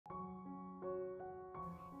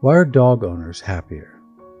Why are dog owners happier?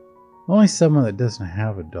 Only someone that doesn't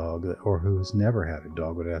have a dog or who's never had a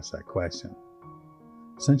dog would ask that question.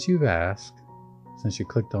 Since you've asked, since you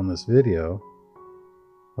clicked on this video,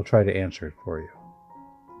 I'll try to answer it for you.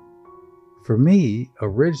 For me,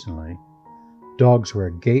 originally, dogs were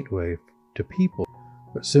a gateway to people,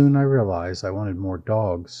 but soon I realized I wanted more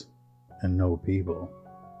dogs and no people.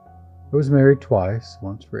 I was married twice,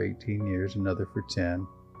 once for 18 years, another for 10,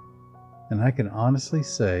 and I can honestly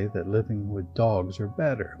say that living with dogs are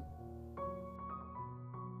better.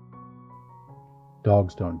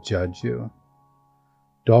 Dogs don't judge you.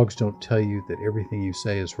 Dogs don't tell you that everything you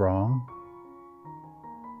say is wrong.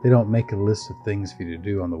 They don't make a list of things for you to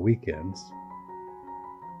do on the weekends.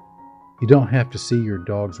 You don't have to see your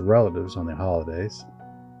dog's relatives on the holidays.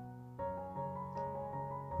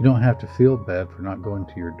 You don't have to feel bad for not going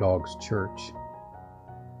to your dog's church.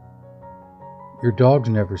 Your dogs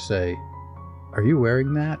never say, "Are you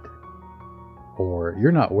wearing that?" or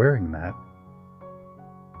 "You're not wearing that."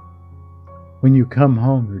 When you come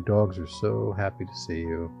home, your dogs are so happy to see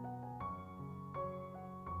you.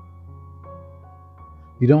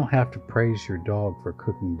 You don't have to praise your dog for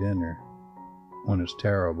cooking dinner when it's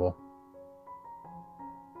terrible.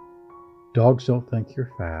 Dogs don't think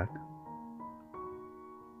you're fat.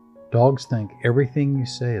 Dogs think everything you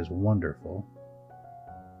say is wonderful.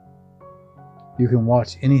 You can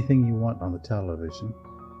watch anything you want on the television.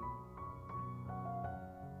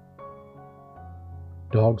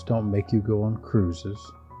 Dogs don't make you go on cruises,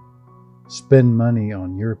 spend money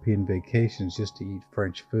on European vacations just to eat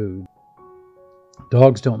French food.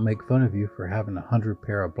 Dogs don't make fun of you for having 100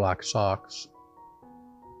 pair of black socks.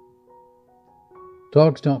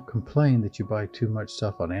 Dogs don't complain that you buy too much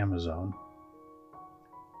stuff on Amazon.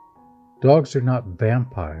 Dogs are not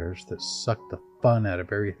vampires that suck the fun out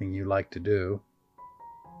of everything you like to do.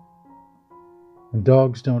 And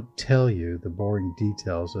dogs don't tell you the boring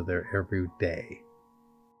details of their everyday.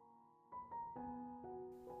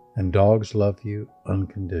 And dogs love you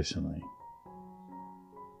unconditionally.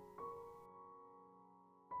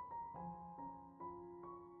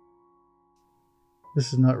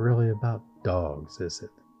 This is not really about dogs, is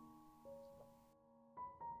it?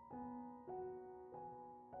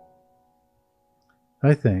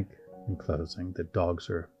 I think, in closing, that dogs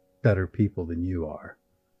are better people than you are.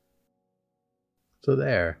 So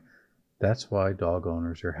that's why dog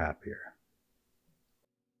owners are happier.